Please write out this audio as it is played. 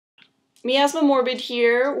Miasma Morbid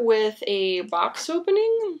here with a box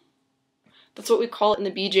opening. That's what we call it in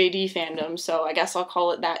the BJD fandom, so I guess I'll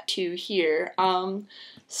call it that too here.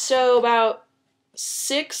 So about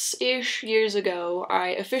 6-ish years ago, I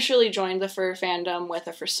officially joined the fur fandom with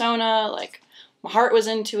a fursona. Like, my heart was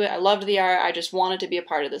into it, I loved the art, I just wanted to be a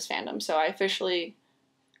part of this fandom, so I officially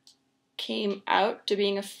came out to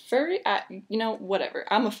being a furry. You know, whatever,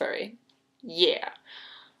 I'm a furry. Yeah.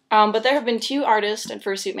 But there have been 2 artists and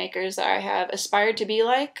fursuit makers that I have aspired to be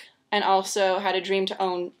like, and also had a dream to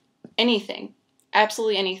own anything,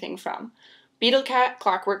 absolutely anything from. Beetlecat,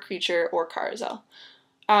 Clockwork Creature, or Qarrezel.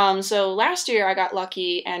 So last year I got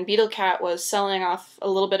lucky and Beetlecat was selling off a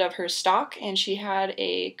little bit of her stock and she had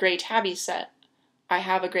a gray tabby set. I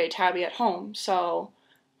have a gray tabby at home, so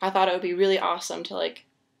I thought it would be really awesome to like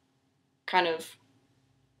kind of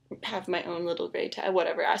have my own little gray tabby,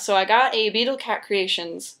 whatever. So I got a Beetlecat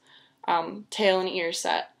Creations tail and ear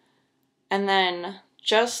set. And then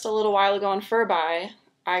just a little while ago on Furbuy,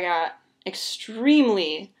 I got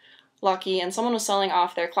extremely lucky and someone was selling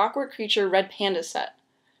off their Clockwork Creature red panda set.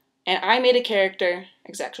 And I made a character,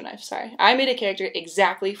 Exacto Knife, sorry. I made a character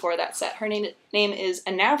exactly for that set. Her name is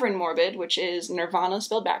Morbid, which is Nirvana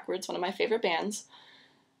spelled backwards, one of my favorite bands.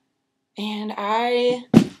 And I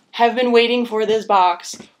have been waiting for this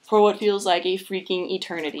box for what feels like a freaking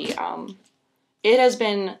eternity. It has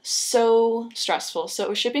been so stressful. So it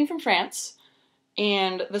was shipping from France,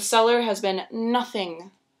 and the seller has been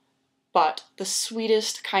nothing but the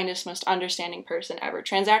sweetest, kindest, most understanding person ever.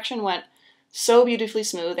 Transaction went so beautifully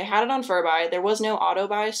smooth. They had it on Furbuy. There was no auto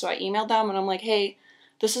buy, so I emailed them and I'm like, hey,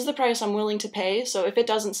 this is the price I'm willing to pay, so if it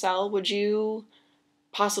doesn't sell, would you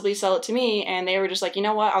possibly sell it to me? And they were just like, you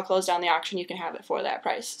know what, I'll close down the auction, you can have it for that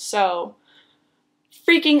price. So,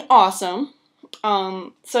 freaking awesome.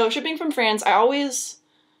 So shipping from France, I always,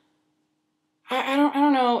 I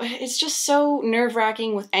don't know, it's just so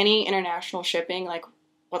nerve-wracking with any international shipping. Like,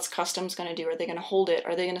 what's customs gonna do? Are they gonna hold it?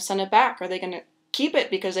 Are they gonna send it back? Are they gonna keep it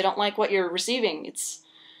because they don't like what you're receiving? It's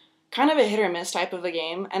kind of a hit or miss type of a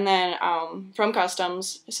game. And then from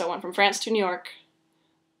customs, so I went from France to New York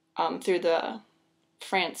through the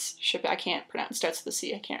France ship. I can't pronounce, starts with the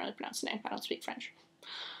C. I can't really pronounce the name. I don't speak French.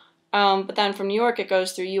 But then from New York, it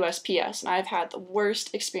goes through USPS, and I've had the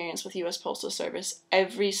worst experience with US Postal Service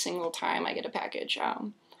every single time I get a package.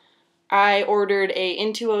 I ordered a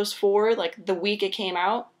Intuos 4, like, the week it came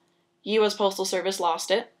out. US Postal Service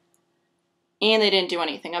lost it, and they didn't do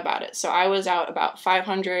anything about it. So I was out about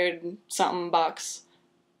 500-something bucks,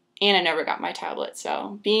 and I never got my tablet.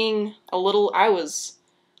 So being a little, I was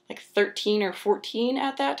like 13 or 14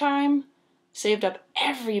 at that time, saved up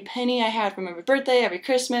every penny I had from every birthday, every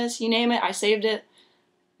Christmas, you name it, I saved it.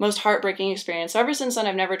 Most heartbreaking experience. So ever since then,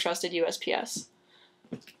 I've never trusted USPS.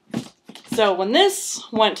 So when this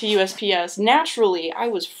went to USPS, naturally, I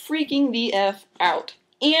was freaking the F out.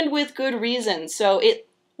 And with good reason. So it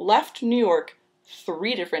left New York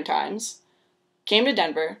 3 different times, came to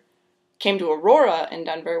Denver, came to Aurora in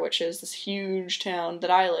Denver, which is this huge town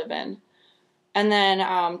that I live in. And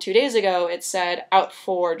then 2 days ago, it said out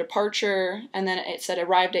for departure, and then it said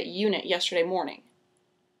arrived at unit yesterday morning.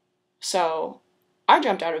 So I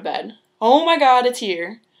jumped out of bed. Oh my god, it's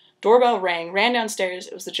here. Doorbell rang, ran downstairs.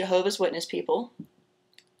 It was the Jehovah's Witness people.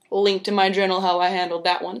 Linked in my journal how I handled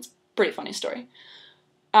that one. It's a pretty funny story.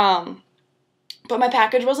 But my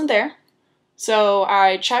package wasn't there. So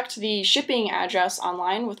I checked the shipping address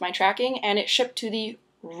online with my tracking, and it shipped to the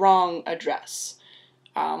wrong address.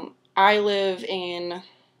 I live in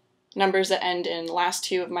numbers that end in last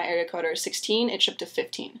 2 of my area code are 16, it shipped to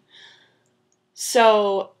 15.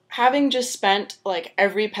 So having just spent like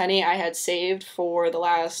every penny I had saved for the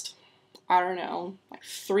last, I don't know, like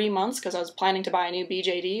 3 months, because I was planning to buy a new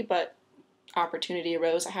BJD, but opportunity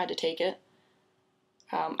arose, I had to take it.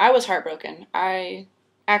 I was heartbroken. I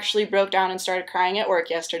actually broke down and started crying at work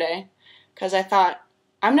yesterday, because I thought,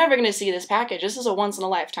 I'm never going to see this package. This is a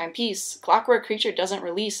once-in-a-lifetime piece. Clockwork Creature doesn't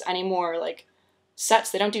release any more, like,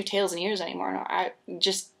 sets. They don't do tails and ears anymore. No, I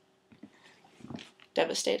just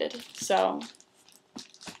devastated. So,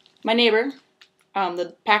 my neighbor,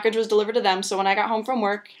 the package was delivered to them, so when I got home from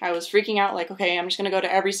work, I was freaking out, like, okay, I'm just going to go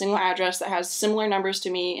to every single address that has similar numbers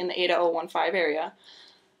to me in the 80015 area.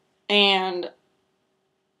 And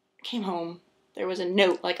came home. There was a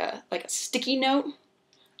note, like a sticky note.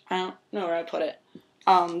 I don't know where I put it.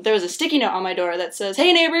 There was a sticky note on my door that says,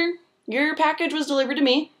 hey neighbor, your package was delivered to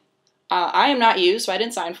me. I am not you, so I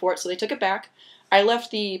didn't sign for it, so they took it back. I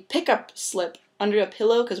left the pickup slip under a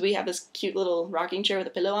pillow, because we have this cute little rocking chair with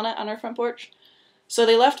a pillow on it on our front porch. So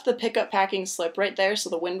they left the pickup packing slip right there so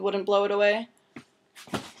the wind wouldn't blow it away.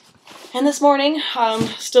 And this morning,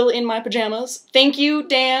 still in my pajamas. Thank you,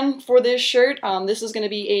 Dan, for this shirt. This is going to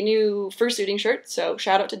be a new fursuiting shirt, so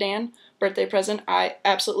shout out to Dan. Birthday present. I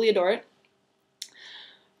absolutely adore it.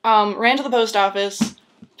 Ran to the post office,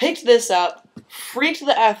 picked this up, freaked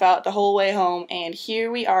the F out the whole way home, and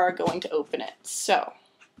here we are going to open it. So,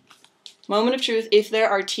 moment of truth. If there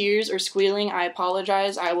are tears or squealing, I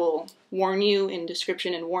apologize. I will warn you in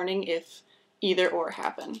description and warning if either or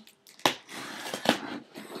happen.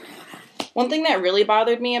 One thing that really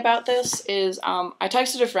bothered me about this is I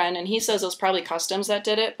texted a friend and he says it was probably customs that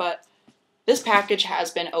did it, but this package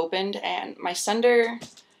has been opened and my sender,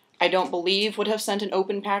 I don't believe, would have sent an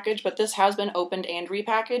open package, but this has been opened and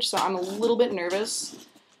repackaged, so I'm a little bit nervous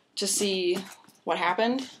to see what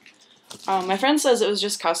happened. My friend says it was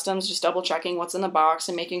just customs, just double checking what's in the box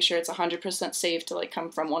and making sure it's 100% safe to like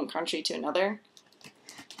come from one country to another.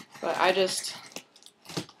 But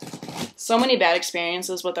so many bad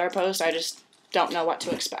experiences with our post, I just don't know what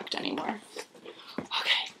to expect anymore.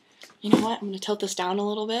 Okay, you know what? I'm going to tilt this down a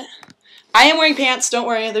little bit. I am wearing pants, don't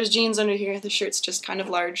worry. There's jeans under here. The shirt's just kind of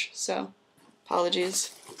large, so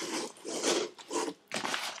apologies.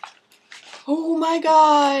 Oh my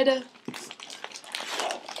god!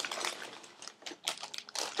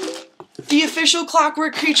 The official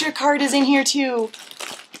Clockwork creature card is in here too.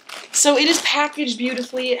 So it is packaged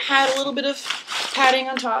beautifully. It had a little bit of padding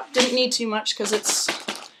on top. Didn't need too much because it's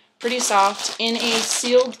pretty soft. In a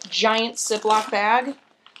sealed giant Ziploc bag.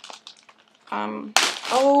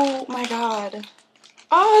 Oh my god.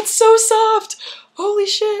 Oh, it's so soft! Holy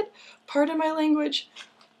shit! Pardon my language.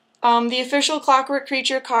 The official Clockwork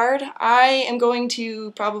creature card. I am going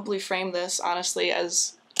to probably frame this, honestly,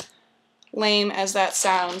 as lame as that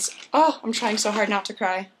sounds. Oh, I'm trying so hard not to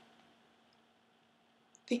cry.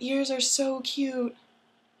 The ears are so cute.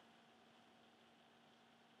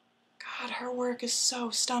 God, her work is so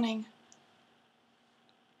stunning.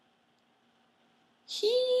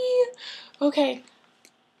 Okay.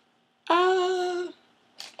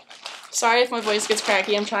 Sorry if my voice gets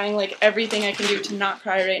cracky. I'm trying like everything I can do to not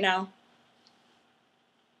cry right now.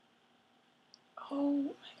 Oh my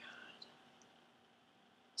god.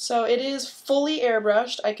 So it is fully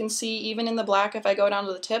airbrushed. I can see even in the black, if I go down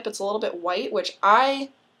to the tip, it's a little bit white, which I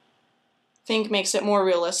think makes it more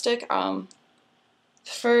realistic. The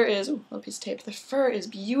fur is, ooh, little piece of tape. The fur is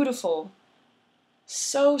beautiful.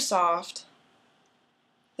 So soft.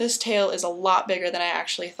 This tail is a lot bigger than I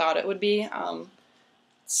actually thought it would be.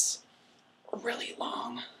 It's really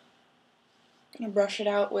long. I'm gonna brush it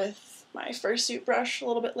out with my fursuit brush a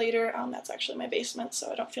little bit later. That's actually my basement,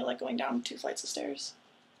 so I don't feel like going down 2 flights of stairs.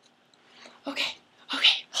 Okay,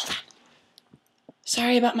 hold on.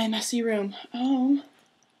 Sorry about my messy room.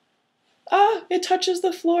 It touches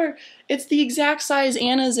the floor. It's the exact size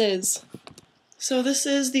Anna's is. So this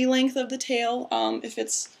is the length of the tail, if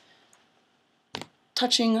it's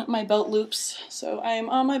touching my belt loops. So I am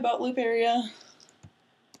on my belt loop area.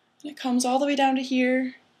 And it comes all the way down to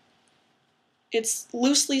here. It's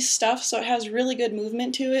loosely stuffed, so it has really good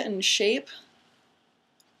movement to it and shape.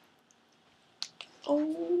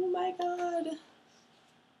 Oh my god.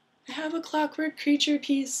 I have a Clockwork creature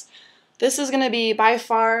piece. This is going to be by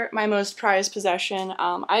far my most prized possession.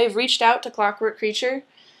 I've reached out to Clockwork Creature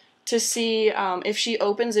to see if she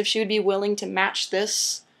opens, if she would be willing to match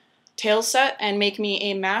this tail set and make me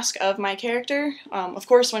a mask of my character. Of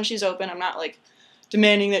course, when she's open, I'm not like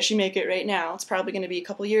demanding that she make it right now. It's probably going to be a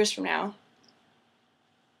couple years from now.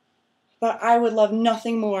 But I would love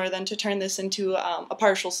nothing more than to turn this into a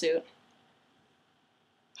partial suit.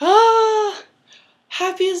 Ah!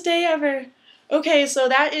 Happiest day ever! Okay, so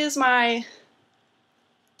that is my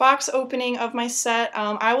box opening of my set.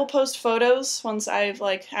 I will post photos once I've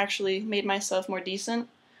like actually made myself more decent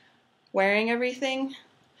wearing everything.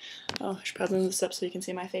 Oh, I should probably move this up so you can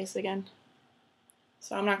see my face again.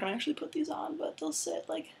 So I'm not going to actually put these on, but they'll sit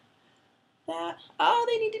like that. Oh,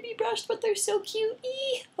 they need to be brushed, but they're so cute.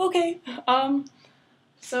 Eee! Okay.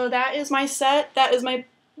 So that is my set. That is my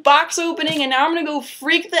box opening, and now I'm gonna go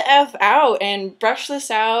freak the F out and brush this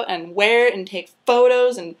out and wear it and take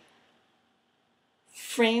photos and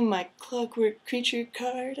frame my Clockwork creature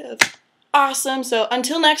card of awesome. So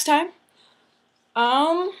until next time,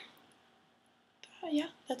 yeah,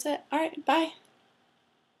 that's it. Alright, bye.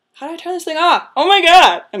 How do I turn this thing off? Oh my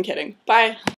god! I'm kidding. Bye.